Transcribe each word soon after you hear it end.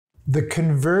The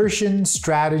conversion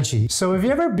strategy. So have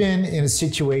you ever been in a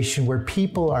situation where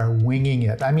people are winging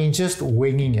it? I mean, just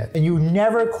winging it. And you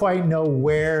never quite know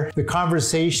where the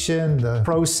conversation, the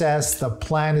process, the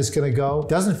plan is going to go.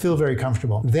 Doesn't feel very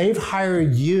comfortable. They've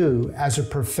hired you as a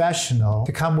professional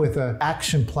to come with an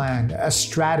action plan, a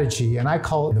strategy, and I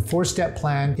call it the 4-step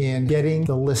plan in getting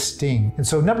the listing. And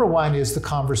so number one is the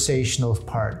conversational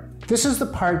part. This is the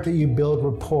part that you build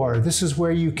rapport. This is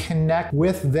where you connect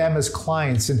with them as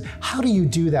clients. And how do you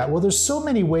do that? Well, there's so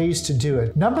many ways to do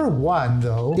it. Number one,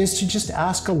 though, is to just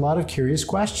ask a lot of curious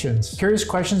questions. Curious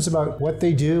questions about what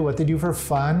they do for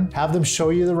fun. Have them show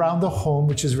you around the home,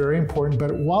 which is very important.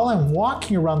 But while I'm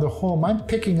walking around the home, I'm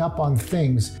picking up on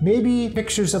things. Maybe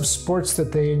pictures of sports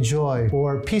that they enjoy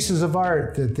or pieces of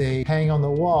art that they hang on the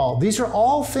wall. These are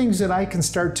all things that I can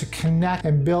start to connect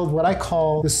and build what I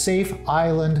call the safe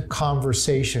island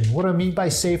conversation. What do I mean by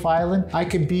safe island? I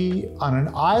could be on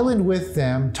an island with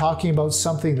them talking about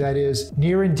something that is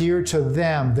near and dear to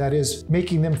them, that is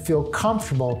making them feel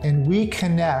comfortable, and we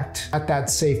connect at that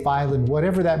safe island,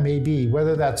 whatever that may be,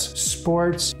 whether that's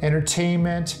sports,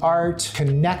 entertainment, art,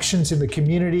 connections in the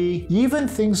community, even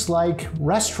things like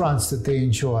restaurants that they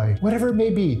enjoy, whatever it may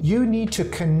be. You need to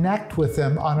connect with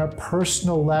them on a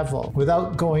personal level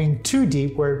without going too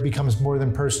deep where it becomes more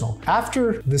than personal.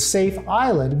 After the safe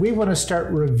island, we want to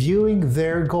start reviewing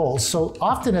their goals. So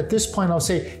often at this point, I'll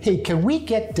say, hey, can we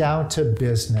get down to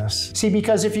business? See,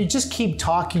 because if you just keep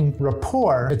talking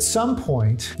rapport, at some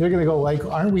point, they're going to go like,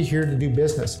 aren't we here to do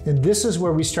business? And this is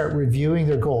where we start reviewing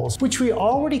their goals, which we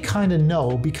already kind of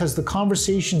know because the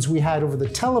conversations we had over the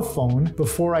telephone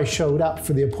before I showed up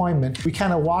for the appointment, we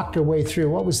kind of walked our way through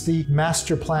what was the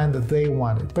master plan that they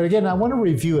wanted. But again, I want to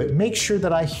review it, make sure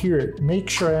that I hear it,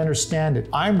 make sure I understand it.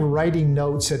 I'm writing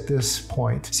notes at this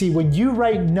point. See, when you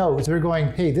write notes, they're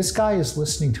going, hey, this guy is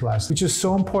listening to us, which is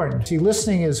so important. See,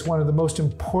 listening is one of the most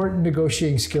important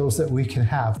negotiating skills that we can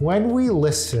have. When we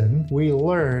listen, we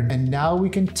learn, and now we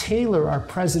can tailor our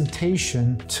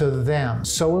presentation to them.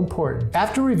 So important.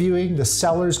 After reviewing the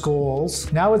seller's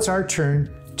goals, now it's our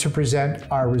turn to present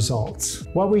our results.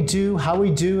 What we do, how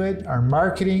we do it, our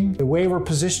marketing, the way we're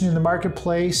positioned in the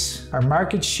marketplace, our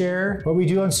market share, what we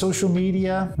do on social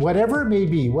media, whatever it may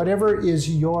be, whatever is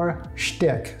your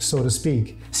shtick, so to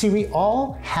speak. See, we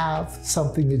all have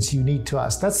something that's unique to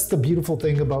us. That's the beautiful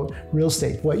thing about real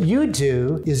estate. What you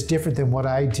do is different than what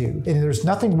I do. And there's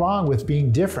nothing wrong with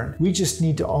being different. We just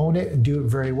need to own it and do it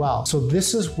very well. So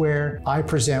this is where I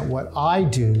present what I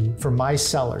do for my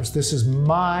sellers. This is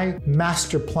my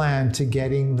master plan to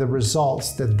getting the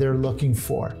results that they're looking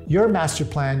for. Your master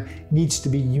plan needs to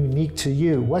be unique to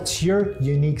you. What's your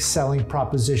unique selling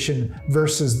proposition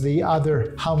versus the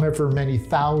other however many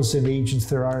thousand agents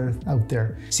there are out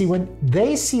there? See, when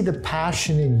they see the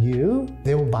passion in you,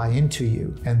 they will buy into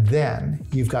you. And then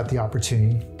you've got the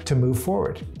opportunity to move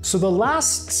forward. So the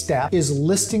last step is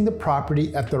listing the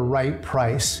property at the right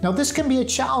price. Now this can be a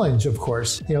challenge, of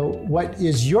course. You know, what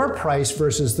is your price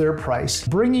versus their price?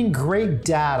 Bringing great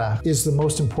data is the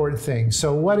most important thing.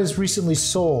 So what is recently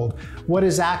sold? What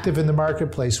is active in the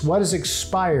marketplace? What is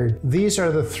expired? These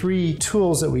are the 3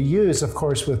 tools that we use, of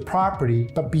course, with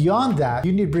property. But beyond that,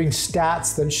 you need to bring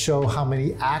stats that show how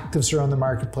many actives are on the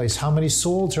marketplace, how many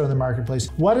solds are on the marketplace.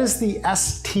 What is the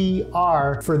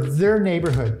STR for their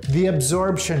neighborhood? The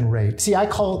absorption rate. See, I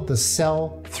call it the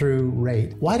sell-through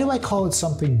rate. Why do I call it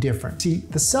something different? See,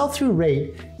 the sell-through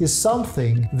rate is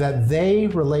something that they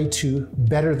relate to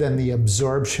better than the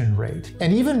absorption rate.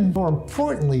 And even more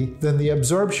importantly than the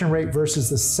absorption rate versus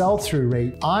the sell-through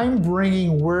rate, I'm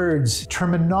bringing words,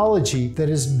 terminology that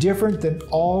is different than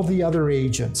all the other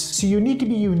agents. So you need to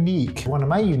be unique. One of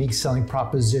my unique selling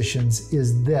propositions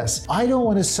is this. I don't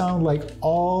want to sound like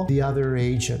all the other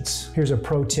agents. Here's a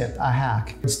pro tip, a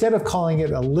hack. Instead of calling it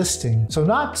a listing, so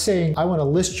not saying I want to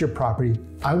list your property,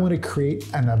 I want to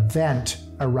create an event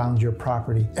around your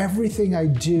property. Everything I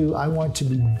do, I want to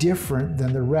be different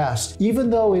than the rest. Even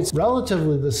though it's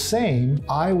relatively the same,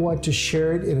 I want to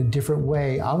share it in a different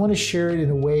way. I want to share it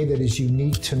in a way that is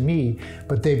unique to me,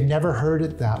 but they've never heard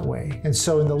it that way. And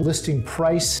so in the listing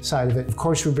price side of it, of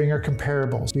course, we bring our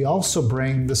comparables. We also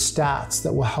bring the stats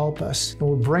that will help us. And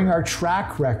we'll bring our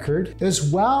track record,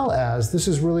 as well as, this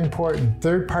is really important,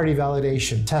 third-party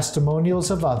validation,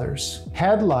 testimonials of others,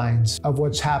 headlines of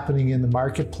what's happening in the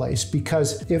marketplace,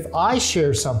 because if I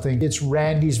share something, it's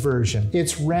Randy's version.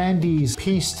 It's Randy's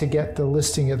piece to get the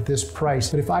listing at this price.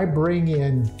 But if I bring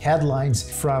in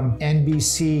headlines from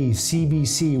NBC,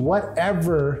 CBC,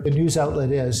 whatever the news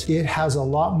outlet is, it has a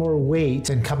lot more weight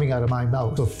than coming out of my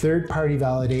mouth. So third-party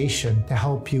validation to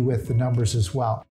help you with the numbers as well.